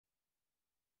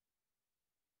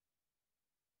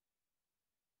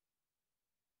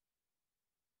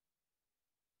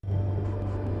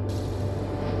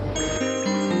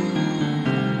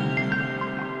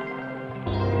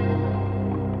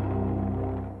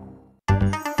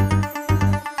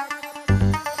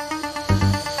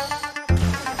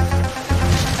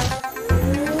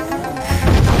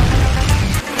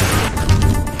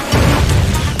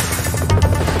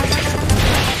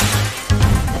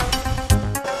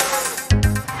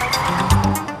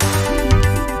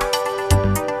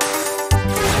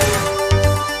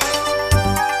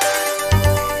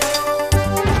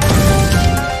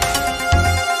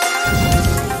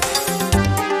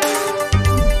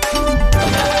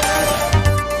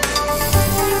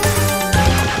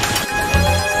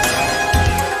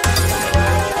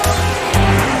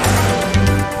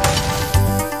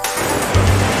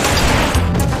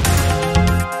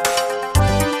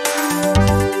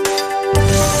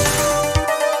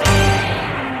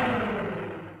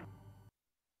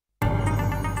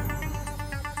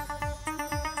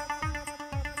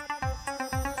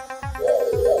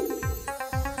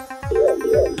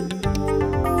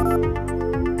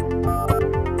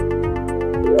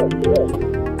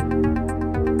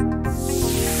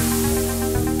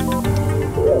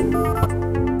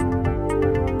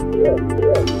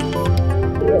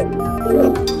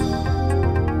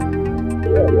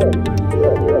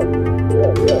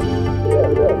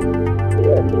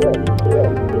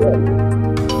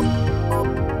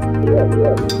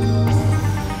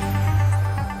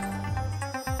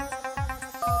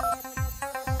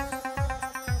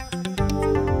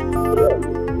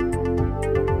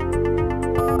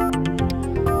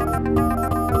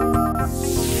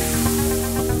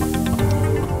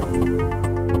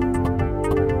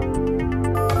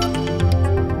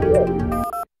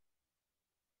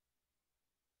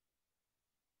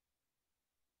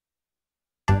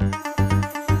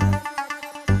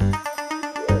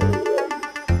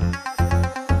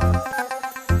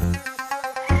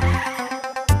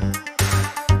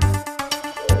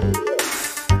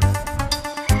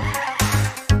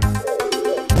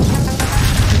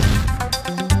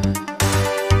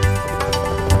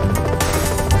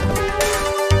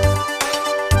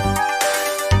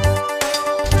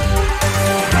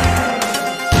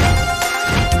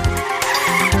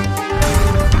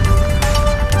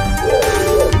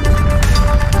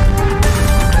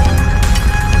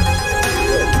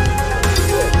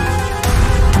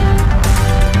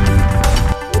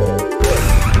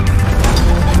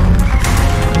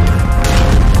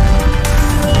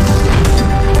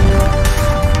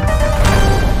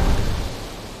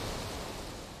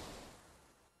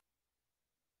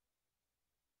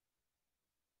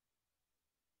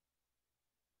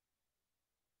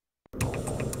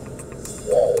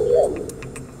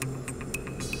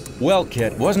Well,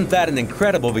 Kit, wasn't that an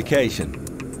incredible vacation?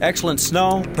 Excellent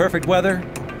snow, perfect weather,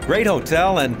 great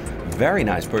hotel, and very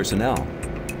nice personnel.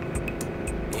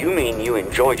 You mean you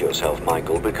enjoyed yourself,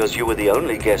 Michael, because you were the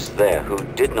only guest there who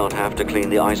did not have to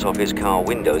clean the ice off his car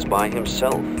windows by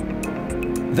himself?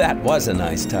 That was a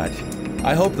nice touch.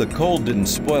 I hope the cold didn't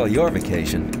spoil your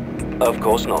vacation. Of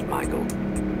course not, Michael.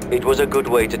 It was a good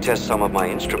way to test some of my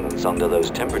instruments under those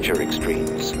temperature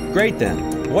extremes. Great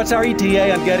then. What's our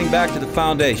ETA on getting back to the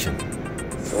Foundation?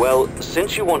 Well,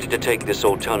 since you wanted to take this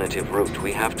alternative route,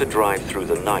 we have to drive through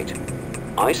the night.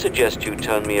 I suggest you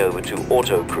turn me over to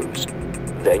auto cruise.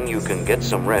 Then you can get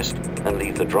some rest and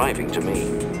leave the driving to me.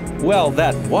 Well,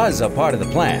 that was a part of the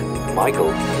plan.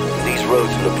 Michael, these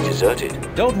roads look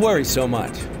deserted. Don't worry so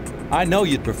much. I know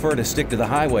you'd prefer to stick to the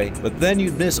highway, but then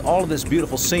you'd miss all of this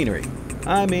beautiful scenery.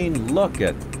 I mean, look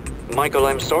at... Michael,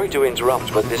 I'm sorry to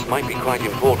interrupt, but this might be quite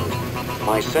important.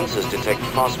 My sensors detect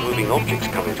fast-moving objects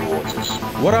coming towards us.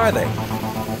 What are they?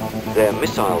 They're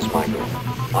missiles, Michael.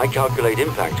 I calculate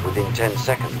impact within 10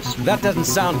 seconds. That doesn't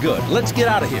sound good. Let's get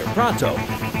out of here, pronto.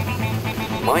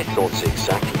 My thoughts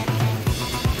exactly.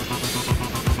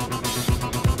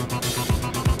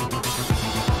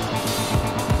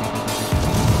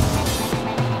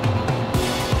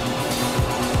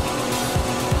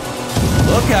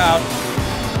 Look out!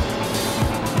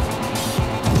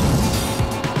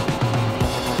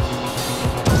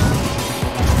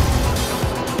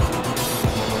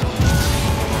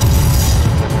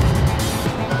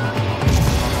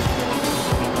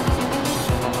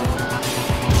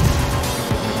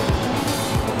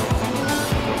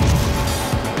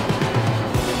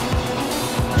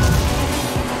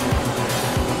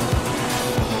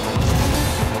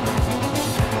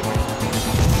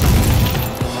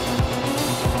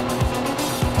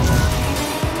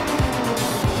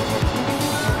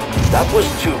 That was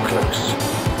too close.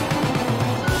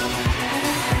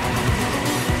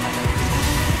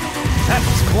 That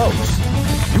was close.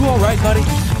 You all right, buddy?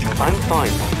 I'm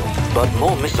fine, Michael, but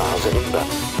more missiles are inbound.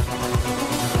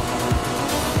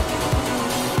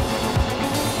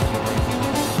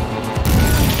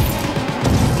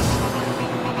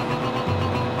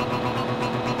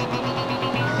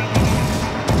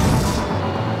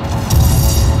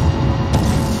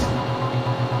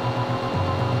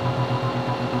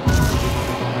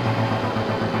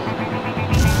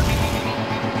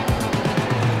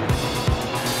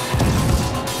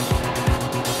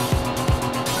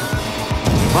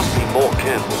 Must be more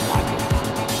careful, Michael.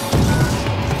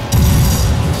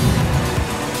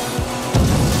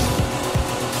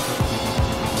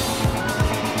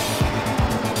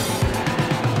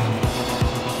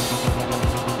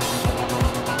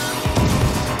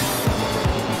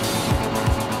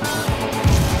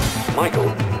 Michael,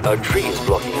 a tree is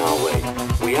blocking our way.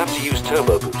 We have to use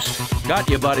turbo boost. Got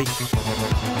you, buddy.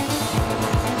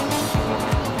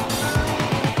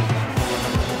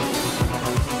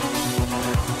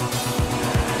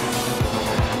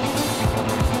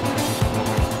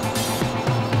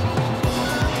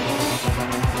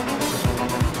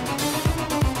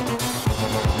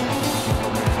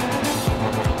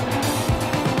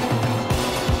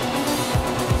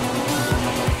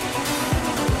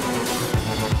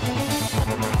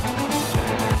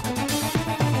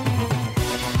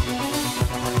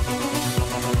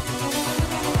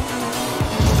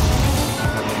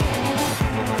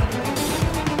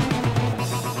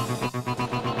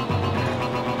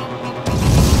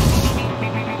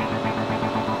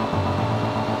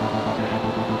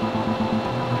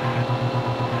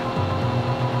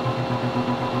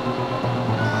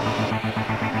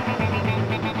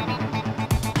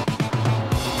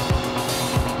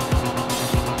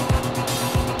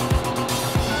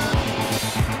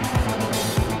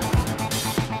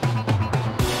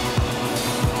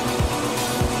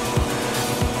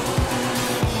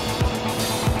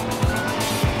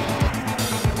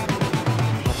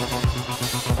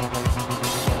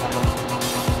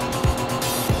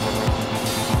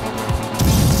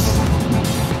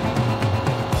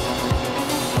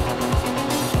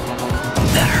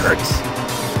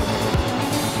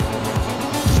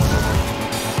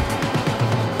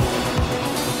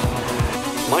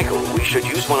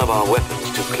 our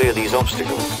weapons to clear these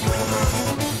obstacles.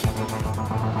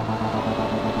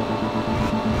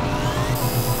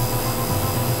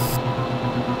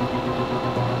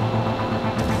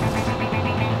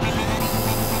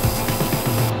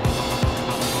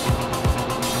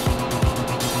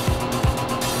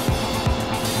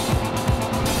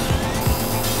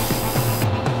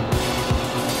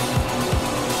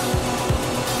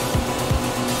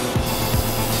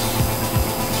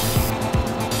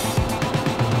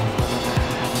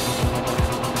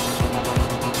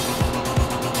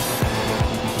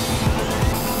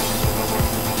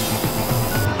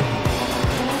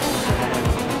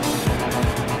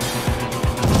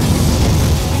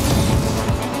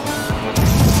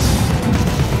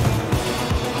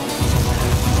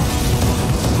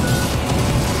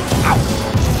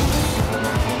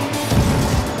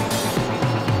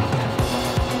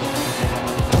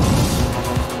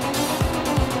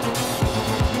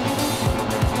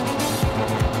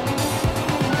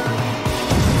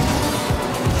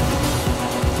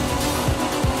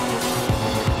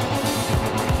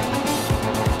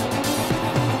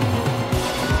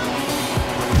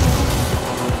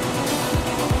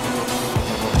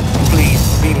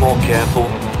 More careful.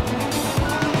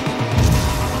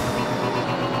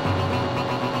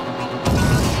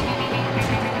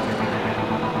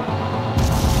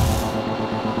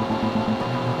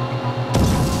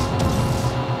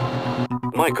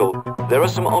 Michael, there are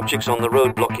some objects on the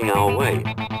road blocking our way.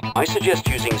 I suggest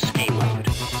using ski mode.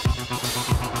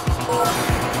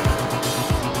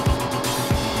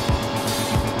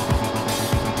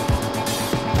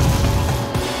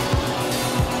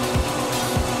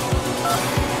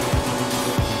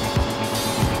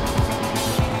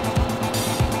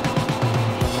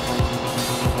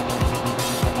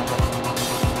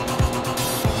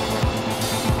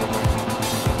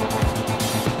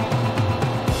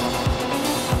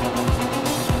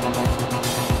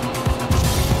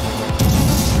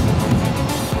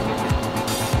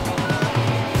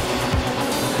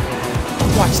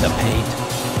 Watch the paint.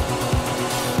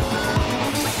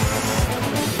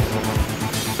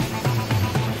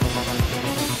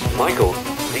 Michael,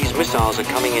 these missiles are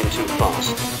coming in too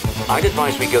fast. I'd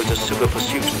advise we go to super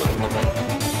pursuit mode.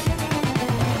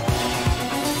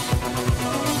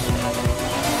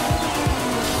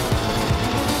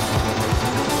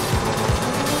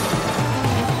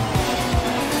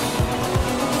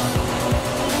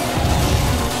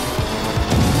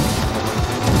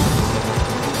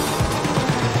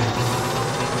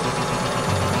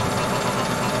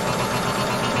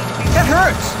 That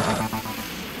hurts!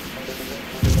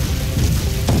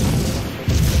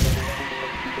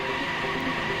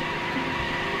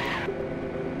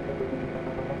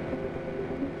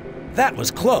 That was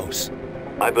close.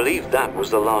 I believe that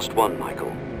was the last one,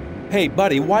 Michael. Hey,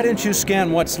 buddy, why didn't you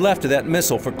scan what's left of that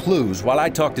missile for clues while I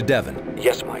talk to Devon?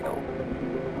 Yes, Michael.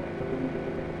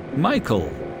 Michael,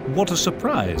 what a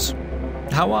surprise.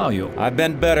 How are you? I've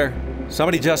been better.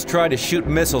 Somebody just tried to shoot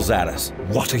missiles at us.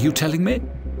 What are you telling me?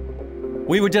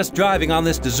 We were just driving on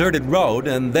this deserted road,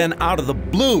 and then out of the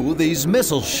blue, these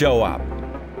missiles show up.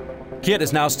 KITT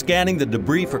is now scanning the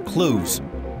debris for clues.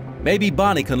 Maybe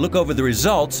Bonnie can look over the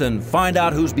results and find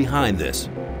out who's behind this.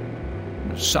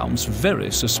 Sounds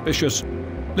very suspicious.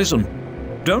 Listen,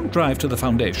 don't drive to the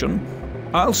Foundation.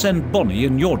 I'll send Bonnie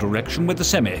in your direction with the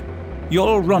semi.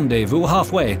 You'll rendezvous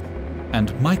halfway.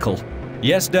 And Michael.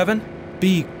 Yes, Devon?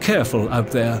 Be careful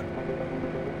out there.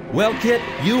 Well, KITT,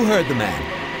 you heard the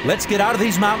man. Let's get out of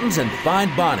these mountains and find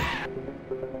Bonnie.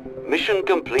 Mission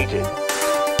completed.